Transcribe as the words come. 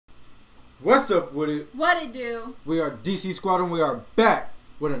What's up with it? What it do? We are DC Squad and we are back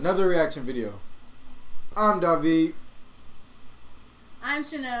with another reaction video. I'm David. I'm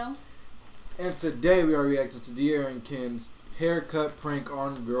Chanelle. And today we are reacting to De'Aaron and Ken's haircut prank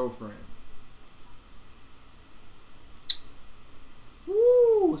on girlfriend.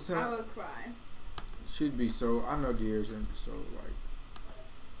 Woo! So I would cry. She'd be so, I know De'Aaron's gonna be so like.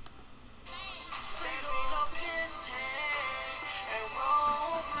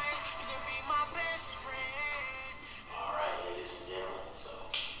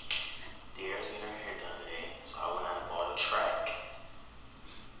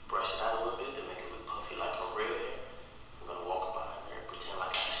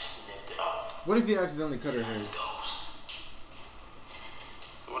 What if you accidentally cut her hair? So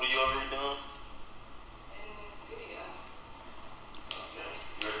what are you already doing? Okay.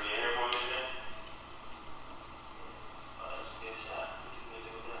 You ready to get hair for me today? Let's get a shot. What you gonna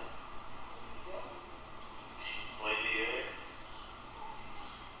do with that? Play the hair.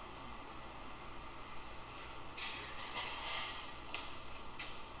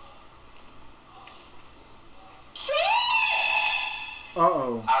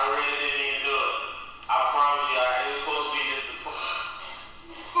 Uh-oh. I really didn't even do it. I promise you, it was supposed to be just a...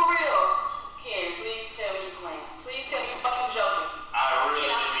 For real. Ken, please tell me you're playing. Please tell me you're fucking joking. I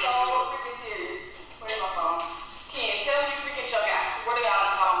really Ken, I'm didn't so even do it. freaking serious. Where's my phone? Ken, tell me you're freaking joking. I swear to God,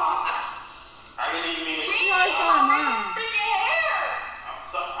 I'm calling mom. I didn't even mean to... You always call her mom. Freaking hair. I'm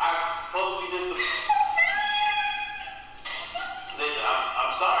sorry. I'm supposed to be just a... Listen,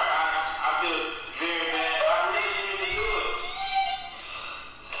 I'm sorry. I feel very bad. I really didn't even do it.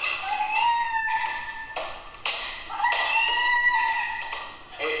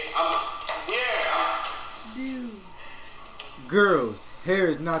 Dude. Girls, hair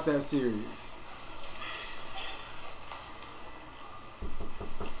is not that serious.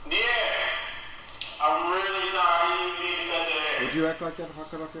 Yeah. I'm really sorry. I didn't even mean to cut your hair. Would you act like that if I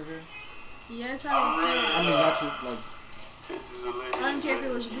cut off your hair? Yes, I'm I would really cry. I mean, not your, like... I don't care if it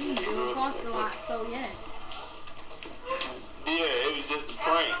was weed. It would cost a lot, so yes. Yeah, it was just a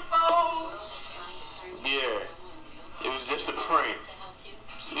prank. Yeah. It was just a prank.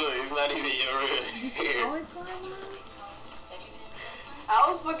 Look, it's not even your real Did she hair. always call her mom? I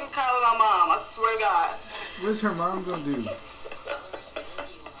was fucking calling my mom. I swear to God. What's her mom gonna do?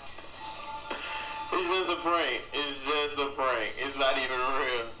 It's just a prank. It's just a prank. It's not even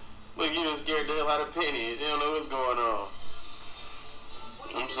real. Look, you done scared the hell out of Penny. You don't know what's going on.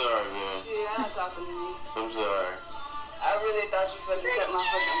 I'm sorry, man. Yeah, I'm talking to me. I'm sorry. I really thought you fucking cut my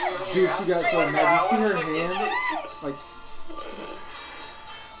fucking hair. Dude, she got so mad. You see her hands? Like,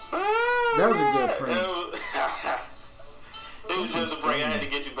 that was a good prank. It was just a prank. I had to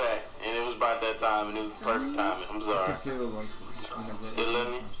get you back. And it was about that time, and it was perfect timing. I'm I sorry. can feel like Still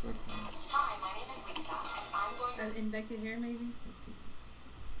love me? Infected hair, maybe?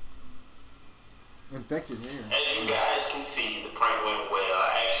 Infected hair. As you guys can see, the prank went well.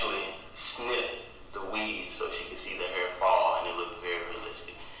 I actually snipped the weave so she could see the hair fall, and it looked very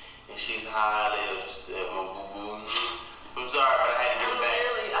realistic. And she's highly upset, my boo-boo. I'm sorry, but I had to get it back.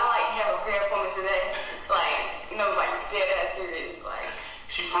 I like have a hair appointment today. Like, you know, like dead ass serious. Like,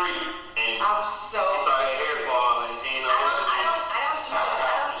 She freaked, and I'm so. she saw that hair fall, and she didn't know what to do.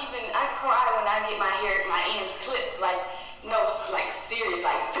 I cry when I get my hair, my ends clipped. Like, no, like serious,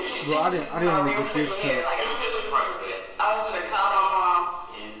 like. Well, I didn't really get this cut. Like, It was just a prank. I was gonna call my mom.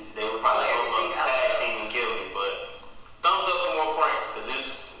 And they would probably both tag team and kill me, but thumbs up for more pranks, because this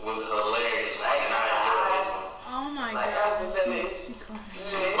was hilarious, man, and I enjoyed this one. Oh my Like, god. I was just She called her.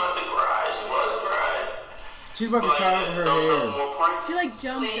 She was about to cry. She was crying. She's about to cry over her hair. She like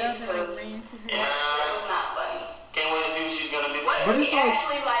jumped Please, up and like ran to her. Yeah. It was not funny. Can't wait to see what she's gonna do. But it's like,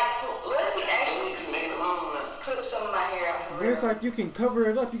 What if he actually clip some of my hair out? but it's like you can cover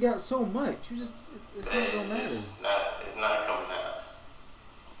it up. You got so much. You just, it's not gonna matter. It's not coming out.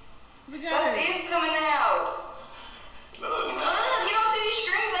 Look That at her. is coming out. No, You don't see these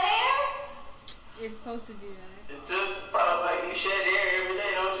strings of hair? It's supposed to do that. it's just probably like you shed hair every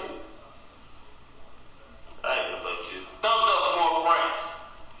day, don't you? I ain't gonna let you. Thumbs up for more pranks.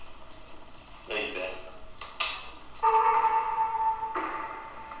 There you go.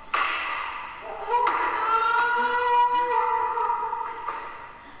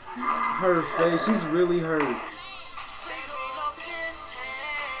 Her face, she's really hurt.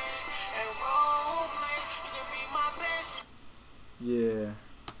 Yeah.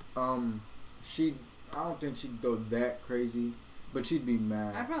 I don't think she'd go that crazy, but she'd be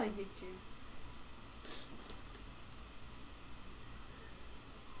mad. I'd probably hit you.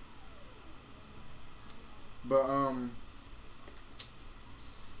 But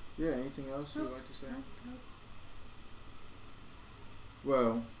Yeah, anything else you would like to say? Nope.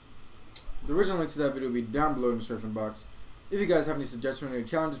 Well, the original link to that video will be down below in the description box. If you guys have any suggestions for any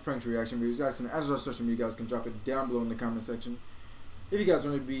challenges, pranks, reaction videos, guys can add us on social media. You guys can drop it down below in the comment section. If you guys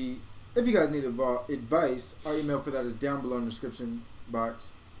need advice, our email for that is down below in the description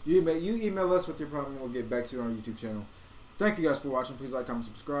box. You email us with your problem, and we'll get back to you on our YouTube channel. Thank you guys for watching. Please like, comment,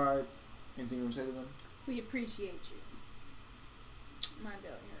 subscribe. Anything you want to say to them? We appreciate you. My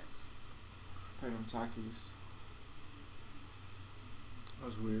belly hurts. Pay them Takis. That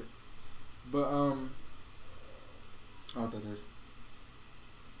was weird. But I thought that was.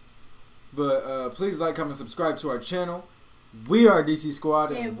 But please like, comment, subscribe to our channel. We are DC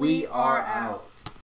Squad, and we are out.